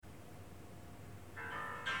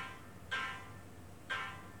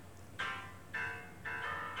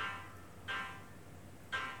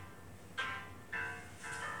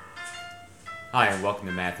Hi, and welcome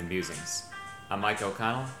to Math and Musings. I'm Mike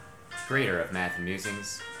O'Connell, creator of Math and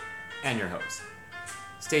Musings, and your host.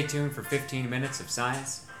 Stay tuned for 15 minutes of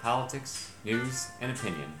science, politics, news, and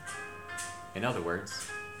opinion. In other words,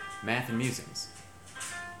 Math and Musings.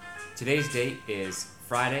 Today's date is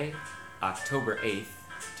Friday, October 8th,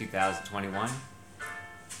 2021,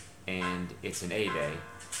 and it's an A day.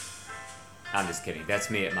 I'm just kidding, that's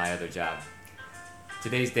me at my other job.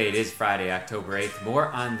 Today's date is Friday, October 8th. More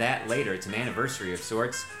on that later. It's an anniversary of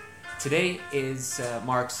sorts. Today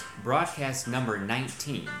marks broadcast number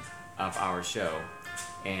 19 of our show,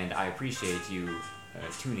 and I appreciate you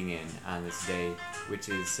tuning in on this day, which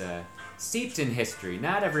is steeped in history.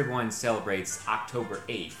 Not everyone celebrates October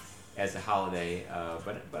 8th as a holiday,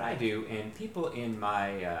 but I do, and people in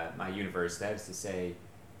my universe, that is to say,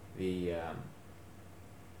 the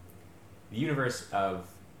universe of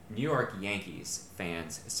New York Yankees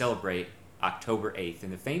fans celebrate October 8th,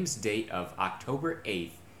 and the famous date of October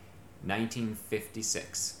 8th,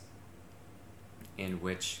 1956, in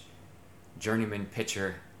which journeyman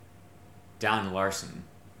pitcher Don Larsen,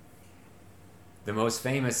 one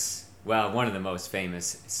of the most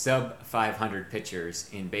famous sub-500 pitchers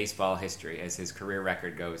in baseball history as his career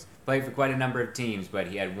record goes, played for quite a number of teams, but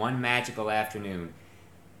he had one magical afternoon,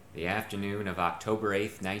 the afternoon of October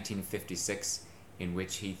 8th, 1956, in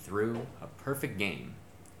which he threw a perfect game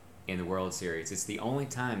in the World Series. It's the only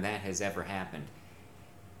time that has ever happened.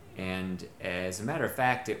 And as a matter of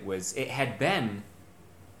fact, it had been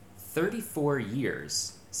 34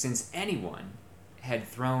 years since anyone had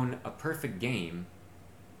thrown a perfect game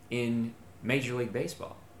in Major League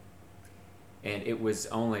Baseball. And it was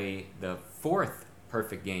only the fourth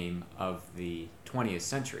perfect game of the 20th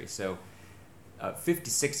century. So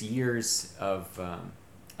 56 years of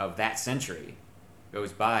that century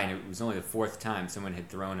goes by, and it was only the fourth time someone had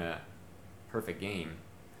thrown a perfect game.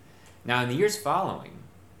 Now, in the years following,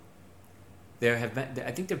 I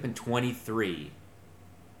think there have been 23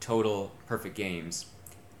 total perfect games.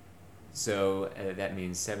 So that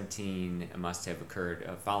means 17 must have occurred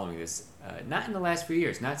following this. Not in the last few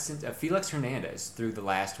years, not since Felix Hernandez threw the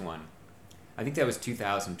last one. I think that was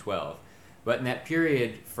 2012. But in that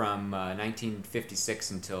period from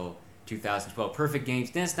 1956 until 2012, perfect games,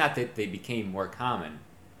 then it's not that they became more common.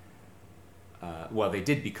 They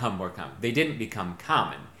did become more common. They didn't become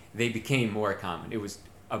common. They became more common. It was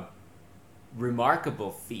a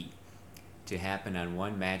remarkable feat to happen on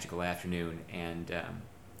one magical afternoon. And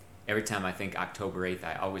every time I think October 8th,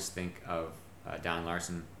 I always think of Don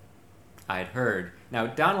Larsen. I had heard... Now,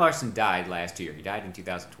 Don Larsen died last year. He died in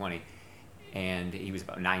 2020, and he was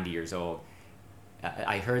about 90 years old.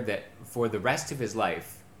 I heard that for the rest of his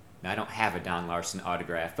life... Now, I don't have a Don Larsen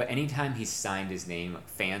autograph, but anytime he signed his name,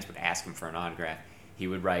 fans would ask him for an autograph. He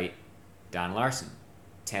would write, Don Larsen,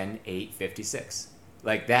 10/8/56.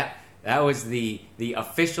 Like that was the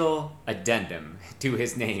official addendum to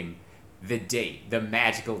his name, the date, the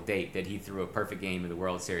magical date that he threw a perfect game in the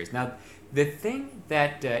World Series. Now, the thing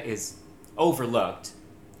that is overlooked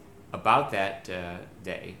about that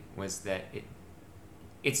day was that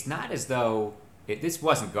it's not as though this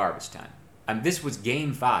wasn't garbage time. This was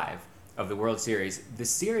Game 5 of the World Series. The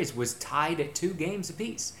series was tied at 2 games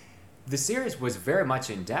apiece. The series was very much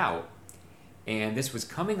in doubt, and this was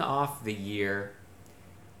coming off the year...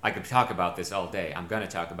 I could talk about this all day. I'm going to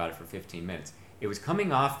talk about it for 15 minutes. It was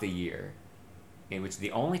coming off the year in which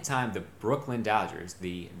the only time the Brooklyn Dodgers,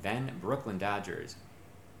 the then Brooklyn Dodgers,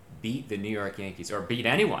 beat the New York Yankees, or beat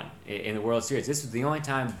anyone in the World Series. This was the only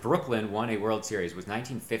time Brooklyn won a World Series, was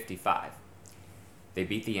 1955. They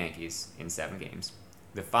beat the Yankees in 7 games.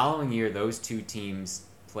 The following year, those two teams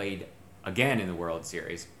played again in the World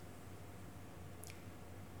Series.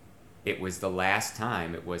 It was the last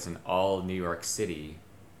time it was an all-New York City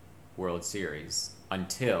World Series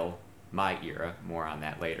until my era. More on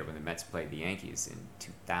that later, when the Mets played the Yankees in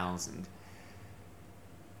 2000.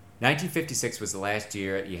 1956 was the last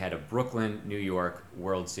year you had a Brooklyn-New York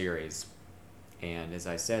World Series. And as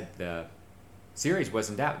I said, the series was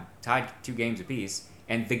in doubt, tied 2 games apiece,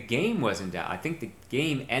 and the game was in doubt. I think the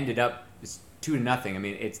game ended up 2-0. I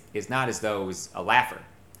mean, it's not as though it was a laugher.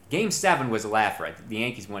 Game 7 was a laugher. I think the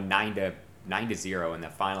Yankees won 9-0 in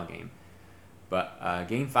that final game, but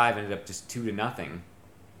Game 5 ended up just 2-0.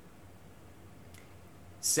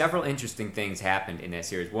 Several interesting things happened in that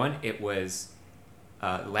series. One, it was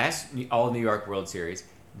last all New York World Series.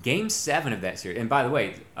 Game 7 of that series, and by the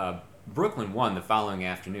way, Brooklyn won the following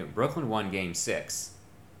afternoon. Brooklyn won Game 6,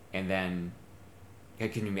 and then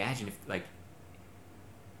can you imagine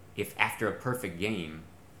if after a perfect game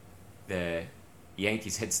the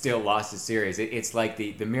Yankees had still lost the series? It's like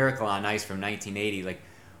the Miracle on Ice from 1980. Like,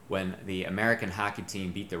 when the American hockey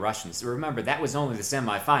team beat the Russians. So remember, that was only the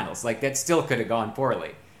semifinals. Like, that still could have gone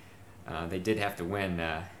poorly. They did have to win,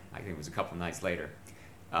 I think it was a couple nights later.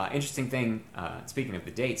 Interesting thing, speaking of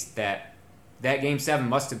the dates, that Game 7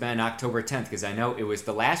 must have been October 10th, because I know it was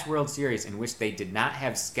the last World Series in which they did not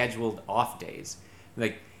have scheduled off days.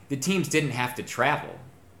 Like, the teams didn't have to travel.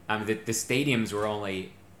 I mean, the stadiums were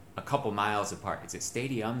only a couple miles apart. Is it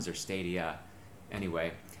stadiums or stadia?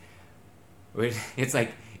 Anyway, it's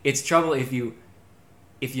like, it's trouble if you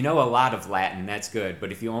know a lot of Latin, that's good,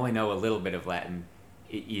 but if you only know a little bit of Latin,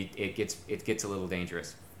 it gets a little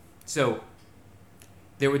dangerous. So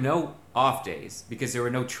there were no off days because there were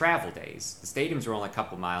no travel days. The stadiums were only a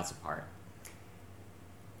couple miles apart.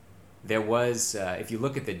 There was, if you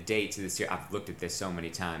look at the dates of this year, I've looked at this so many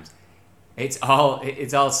times. It's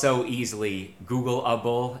all so easily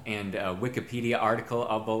Googleable and Wikipedia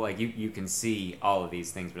article-able. Like, you can see all of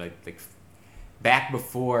these things. But like back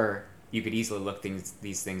before you could easily look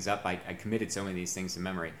these things up, I committed so many of these things to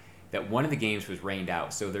memory that one of the games was rained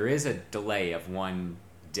out. So there is a delay of one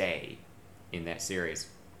day in that series.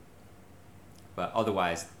 But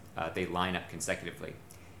otherwise, they line up consecutively.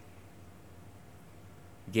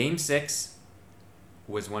 Game 6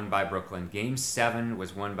 was won by Brooklyn. Game 7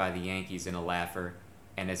 was won by the Yankees in a laugher.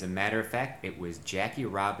 And as a matter of fact, it was Jackie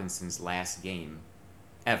Robinson's last game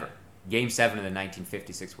ever. Game 7 of the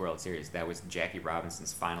 1956 World Series. That was Jackie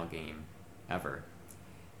Robinson's final game ever.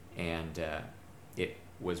 And it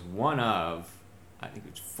was one of, I think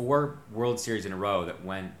it was 4 World Series in a row that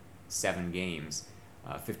went 7 games,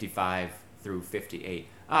 55 through 58.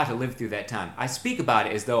 To live through that time. I speak about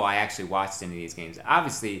it as though I actually watched any of these games.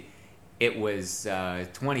 Obviously, it was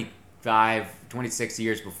 26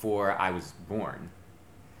 years before I was born.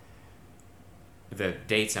 The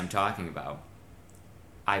dates I'm talking about.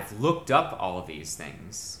 I've looked up all of these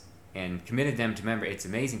things and committed them to memory. It's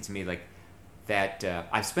amazing to me, like, that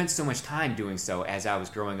I've spent so much time doing so as I was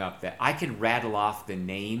growing up that I could rattle off the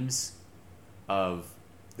names of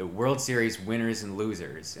the World Series winners and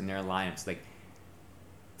losers and their lineups, like,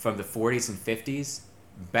 from the 40s and 50s,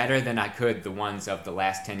 better than I could the ones of the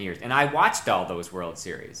last 10 years. And I watched all those World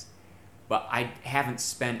Series, but I haven't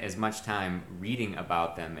spent as much time reading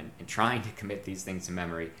about them and trying to commit these things to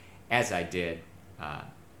memory as I did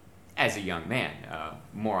as a young man.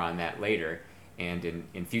 More on that later, and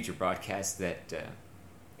in future broadcasts that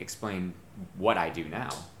explain what I do now,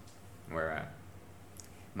 where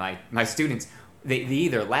my students, they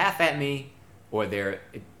either laugh at me or they're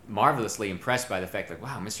marvelously impressed by the fact that,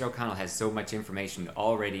 wow, Mr. O'Connell has so much information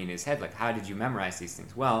already in his head. Like, how did you memorize these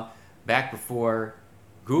things? Well, back before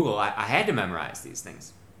Google, I had to memorize these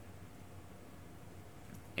things.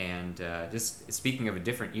 And just speaking of a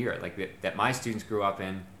different era, like that my students grew up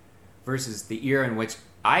in versus the era in which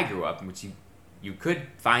I grew up, in which you could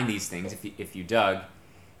find these things if you dug,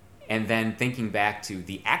 and then thinking back to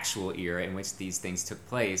the actual era in which these things took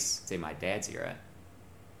place, say my dad's era,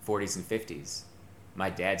 40s and 50s. My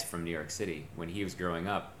dad's from New York City. When he was growing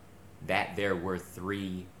up, there were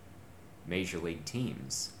 3 major league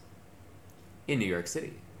teams in New York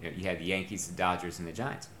City. You had the Yankees, the Dodgers, and the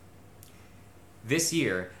Giants. This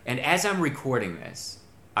year, and as I'm recording this,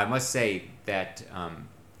 I must say that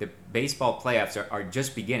the baseball playoffs are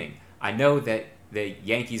just beginning. I know that the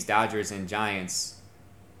Yankees, Dodgers, and Giants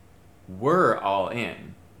were all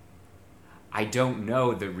in. I don't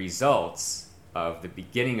know the results of the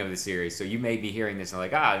beginning of the series, so you may be hearing this and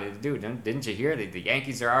like, dude, didn't you hear the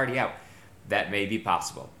Yankees are already out? That may be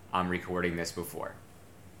possible. I'm recording this before.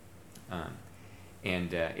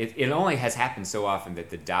 It only has happened so often that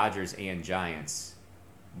the Dodgers and Giants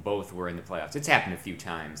both were in the playoffs. It's happened a few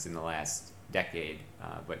times in the last decade,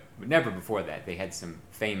 but never before that. They had some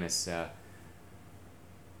famous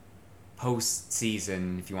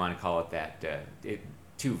postseason, if you want to call it that,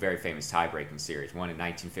 2 very famous tie-breaking series, one in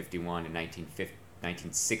 1951 and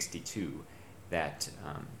 1962, that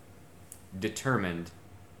determined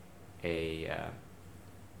who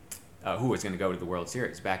was going to go to the World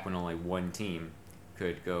Series, back when only one team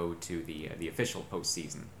could go to the official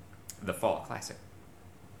postseason, the Fall Classic.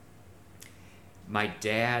 My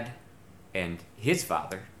dad and his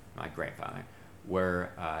father, my grandfather,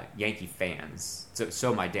 were Yankee fans.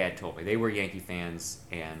 So my dad told me. They were Yankee fans,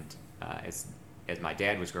 and as my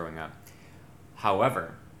dad was growing up.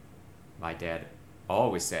 However, my dad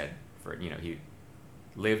always said, he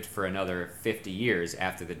lived for another 50 years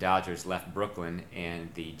after the Dodgers left Brooklyn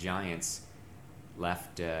and the Giants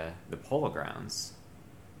left the Polo Grounds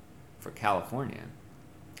for California.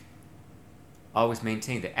 Always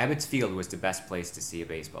maintained that Ebbets Field was the best place to see a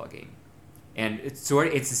baseball game. And it's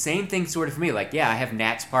the same thing sort of for me. Like, yeah, I have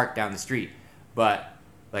Nats Park down the street, but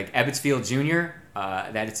like Ebbets Field Jr.,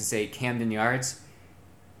 that is to say Camden Yards,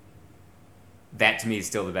 that to me is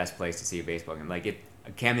still the best place to see a baseball game. Like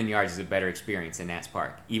Camden Yards is a better experience than Nats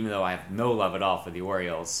Park. Even though I have no love at all for the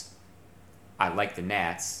Orioles, I like the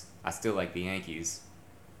Nats. I still like the Yankees.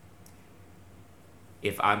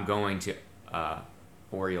 If I'm going to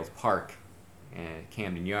Orioles Park and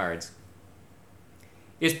Camden Yards,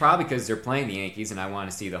 it's probably because they're playing the Yankees and I want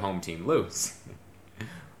to see the home team lose.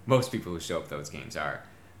 Most people who show up those games are.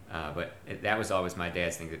 But that was always my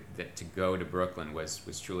dad's thing, that to go to Brooklyn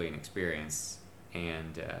was truly an experience.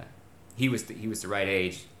 And he was the right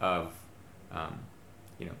age of,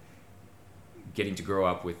 getting to grow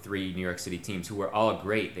up with three New York City teams who were all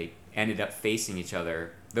great. They ended up facing each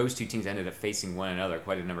other. Those two teams ended up facing one another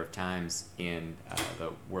quite a number of times in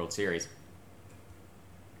the World Series.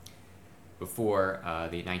 Before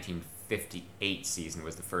the 1958 season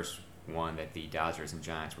was the first one that the Dodgers and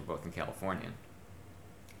Giants were both in California.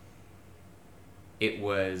 It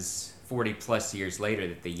was 40 plus years later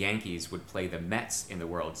that the Yankees would play the Mets in the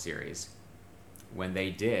World Series. When they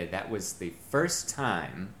did, that was the first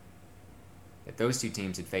time that those two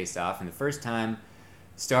teams had faced off, and the first time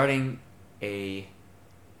starting a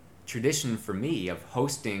tradition for me of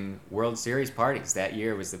hosting World Series parties. That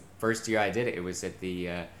year was the first year I did it. It was at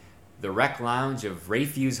the Rec Lounge of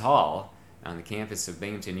Rayfuse Hall on the campus of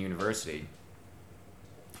Binghamton University.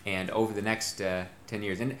 And over the next 10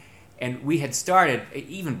 years, and we had started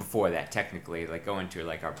even before that, technically, like going to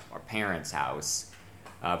like our parents' house.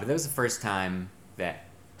 But that was the first time that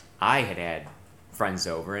I had friends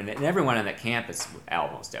over, and everyone on that campus,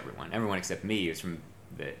 almost everyone except me, was from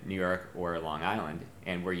the New York or Long Island,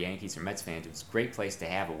 and were Yankees or Mets fans. It was a great place to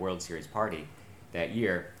have a World Series party that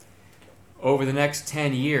year. Over the next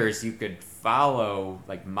 10 years, you could follow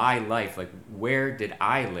like my life, like where did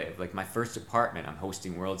I live? Like my first apartment, I'm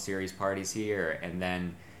hosting World Series parties here, and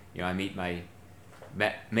then I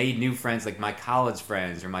made new friends, like my college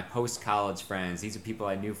friends or my post-college friends. These are people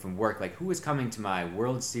I knew from work. Like who was coming to my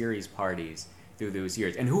World Series parties through those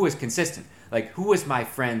years, and who was consistent? Like who was my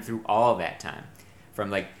friend through all that time? From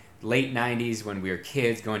like late 90s when we were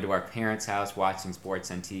kids going to our parents' house watching sports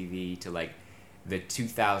on TV to like the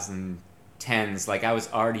 2010s, like I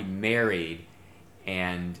was already married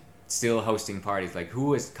and still hosting parties. Like who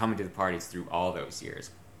was coming to the parties through all those years?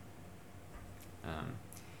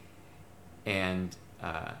 And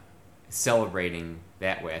celebrating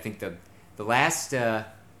that way. I think the last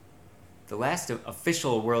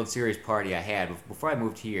official World Series party I had before I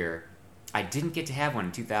moved here, I didn't get to have one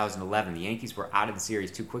in 2011. The Yankees were out of the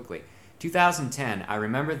series too quickly. 2010, I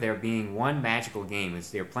remember there being one magical game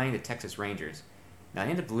as they were playing the Texas Rangers. Now,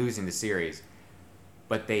 they ended up losing the series,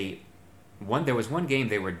 but there was one game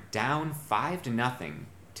they were down 5-0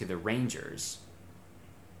 to the Rangers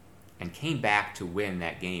and came back to win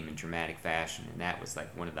that game in dramatic fashion, and that was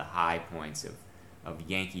like one of the high points of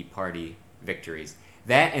Yankee party victories.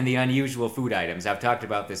 That and the unusual food items. I've talked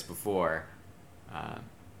about this before.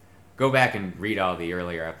 Go back and read all the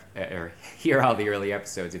earlier or hear all the early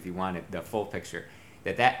episodes if you want the full picture.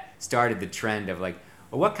 That started the trend of like,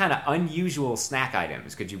 well, what kind of unusual snack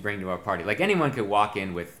items could you bring to our party? Like anyone could walk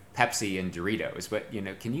in with Pepsi and Doritos, but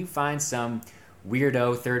can you find some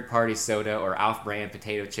weirdo third-party soda or off-brand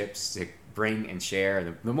potato chips to bring and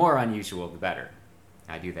share? The more unusual, the better.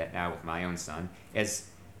 I do that now with my own son as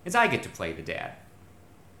I get to play the dad.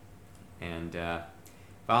 And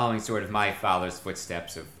following sort of my father's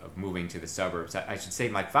footsteps of moving to the suburbs, I should say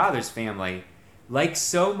my father's family, like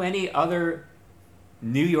so many other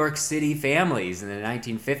New York City families in the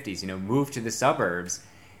 1950s, moved to the suburbs,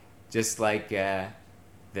 just like the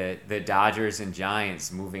Dodgers and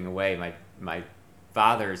Giants moving away. My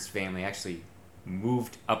father's family actually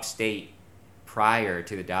moved upstate prior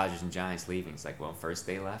to the Dodgers and Giants leaving. It's like, well, first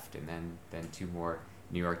they left, and then two more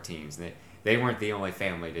New York teams. And they weren't the only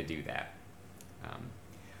family to do that.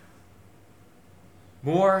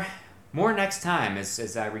 More next time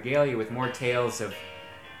as I regale you with more tales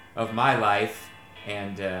of my life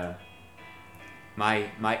and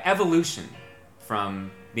my evolution from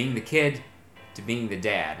being the kid to being the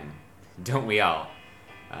dad, and don't we all?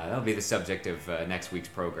 That'll be the subject of next week's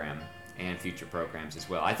program and future programs as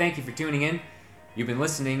well. I thank you for tuning in. You've been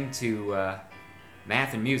listening to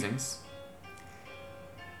Math and Musings.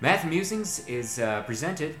 Math and Musings is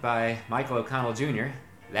presented by Michael O'Connell Jr.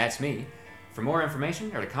 That's me. For more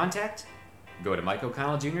information or to contact, go to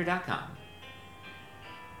MikeO'ConnellJr.com.